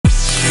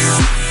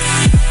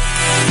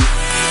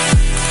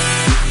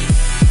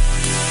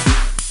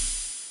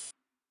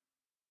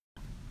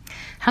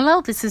Hello,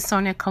 this is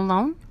Sonia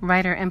Colon,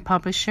 writer and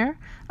publisher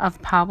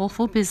of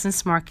powerful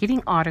business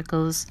marketing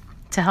articles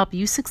to help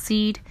you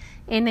succeed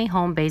in a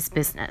home-based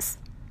business.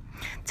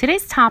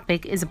 Today's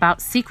topic is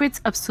about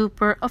secrets of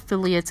super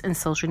affiliates and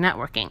social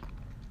networking.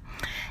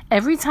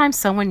 Every time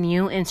someone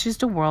new enters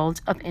the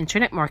world of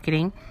internet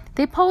marketing,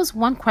 they pose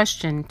one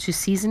question to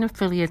seasoned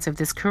affiliates of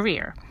this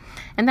career.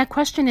 And that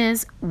question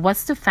is,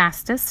 what's the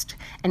fastest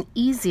and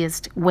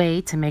easiest way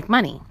to make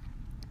money?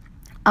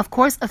 Of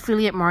course,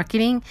 affiliate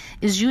marketing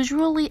is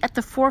usually at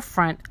the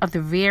forefront of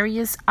the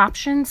various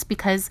options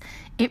because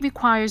it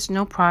requires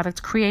no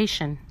product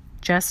creation,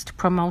 just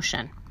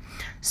promotion.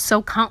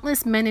 So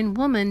countless men and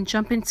women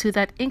jump into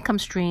that income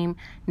stream,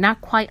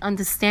 not quite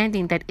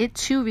understanding that it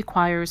too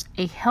requires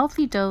a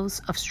healthy dose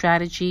of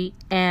strategy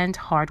and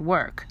hard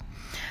work.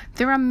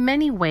 There are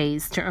many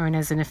ways to earn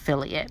as an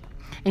affiliate,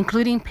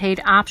 including paid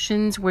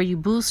options where you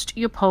boost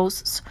your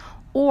posts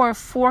or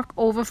fork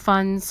over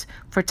funds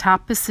for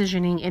top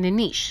positioning in a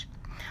niche.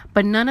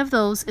 But none of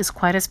those is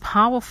quite as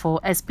powerful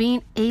as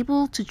being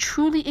able to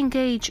truly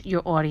engage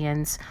your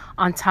audience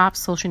on top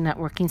social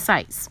networking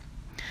sites.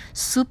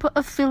 Super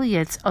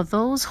affiliates are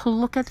those who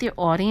look at their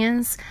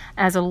audience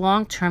as a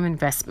long-term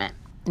investment,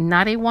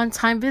 not a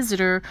one-time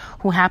visitor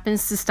who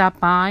happens to stop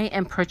by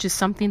and purchase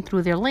something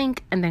through their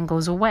link and then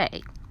goes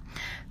away.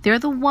 They're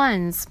the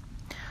ones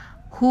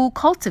who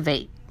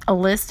cultivate a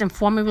list and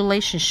form a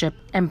relationship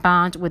and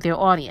bond with their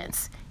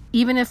audience,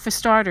 even if for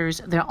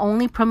starters, they're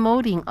only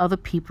promoting other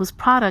people's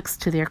products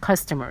to their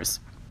customers.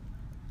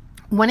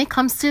 When it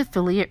comes to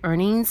affiliate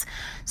earnings,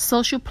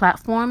 social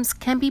platforms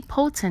can be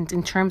potent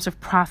in terms of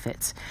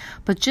profits,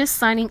 but just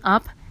signing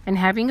up and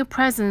having a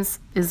presence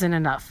isn't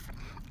enough.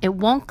 It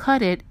won't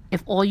cut it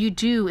if all you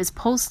do is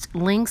post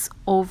links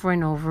over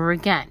and over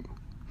again.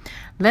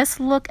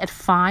 Let's look at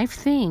 5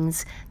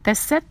 things that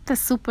set the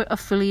super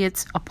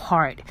affiliates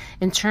apart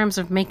in terms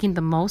of making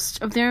the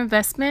most of their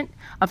investment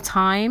of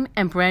time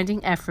and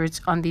branding efforts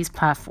on these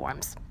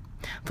platforms.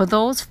 For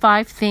those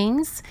 5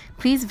 things,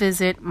 please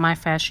visit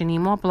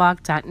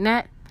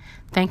myfashionemoreblog.net.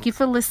 Thank you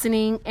for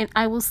listening, and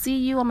I will see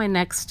you on my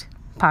next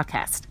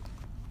podcast.